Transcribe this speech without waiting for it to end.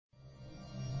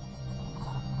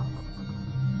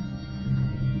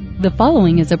The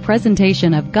following is a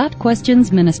presentation of Got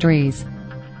Questions Ministries.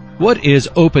 What is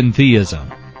open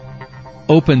theism?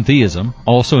 Open theism,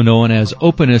 also known as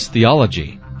openness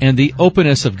theology and the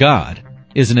openness of God,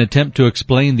 is an attempt to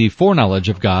explain the foreknowledge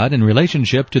of God in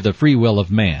relationship to the free will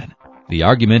of man. The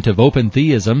argument of open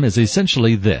theism is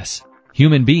essentially this: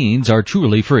 human beings are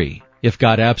truly free. If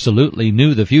God absolutely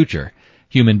knew the future,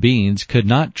 human beings could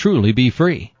not truly be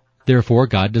free. Therefore,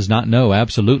 God does not know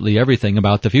absolutely everything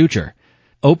about the future.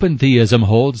 Open theism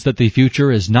holds that the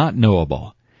future is not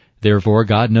knowable. Therefore,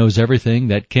 God knows everything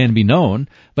that can be known,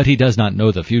 but He does not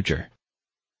know the future.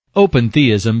 Open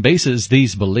theism bases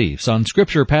these beliefs on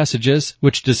scripture passages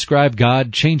which describe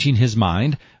God changing His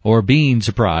mind, or being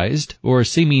surprised, or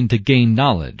seeming to gain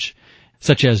knowledge,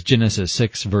 such as Genesis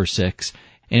 6 verse 6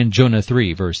 and Jonah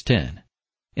 3 verse 10.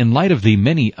 In light of the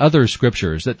many other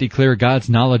scriptures that declare God's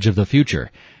knowledge of the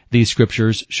future, these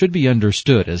scriptures should be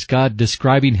understood as God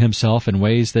describing Himself in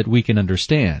ways that we can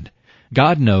understand.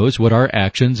 God knows what our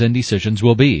actions and decisions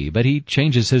will be, but He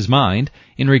changes His mind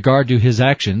in regard to His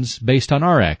actions based on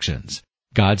our actions.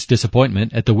 God's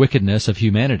disappointment at the wickedness of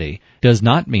humanity does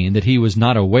not mean that He was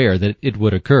not aware that it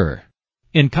would occur.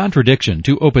 In contradiction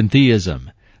to open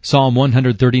theism, Psalm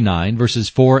 139 verses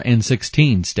 4 and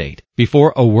 16 state,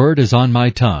 "Before a word is on my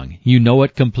tongue, you know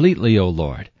it completely, O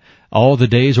Lord. All the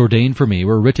days ordained for me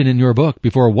were written in your book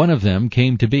before one of them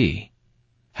came to be."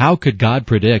 How could God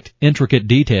predict intricate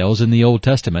details in the Old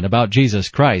Testament about Jesus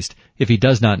Christ if He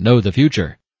does not know the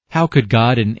future? How could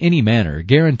God in any manner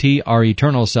guarantee our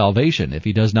eternal salvation if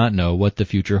He does not know what the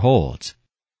future holds?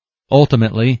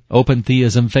 Ultimately, open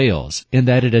theism fails in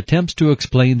that it attempts to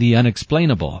explain the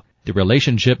unexplainable, the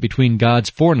relationship between God's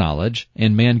foreknowledge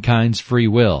and mankind's free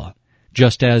will.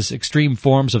 Just as extreme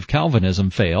forms of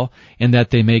Calvinism fail in that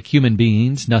they make human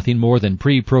beings nothing more than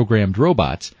pre-programmed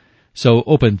robots, so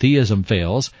open theism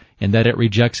fails in that it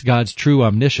rejects God's true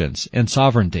omniscience and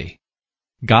sovereignty.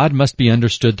 God must be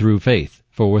understood through faith,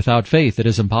 for without faith it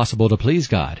is impossible to please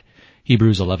God.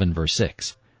 Hebrews 11 verse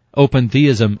 6. Open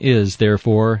theism is,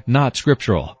 therefore, not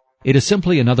scriptural. It is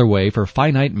simply another way for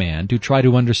finite man to try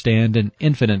to understand an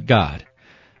infinite God.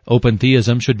 Open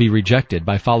theism should be rejected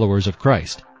by followers of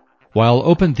Christ. While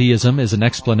open theism is an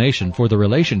explanation for the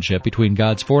relationship between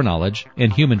God's foreknowledge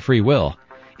and human free will,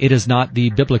 it is not the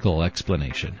biblical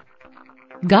explanation.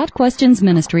 Got Questions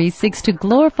Ministries seeks to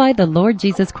glorify the Lord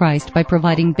Jesus Christ by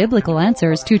providing biblical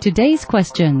answers to today's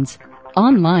questions.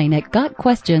 Online at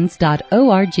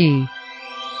gotquestions.org.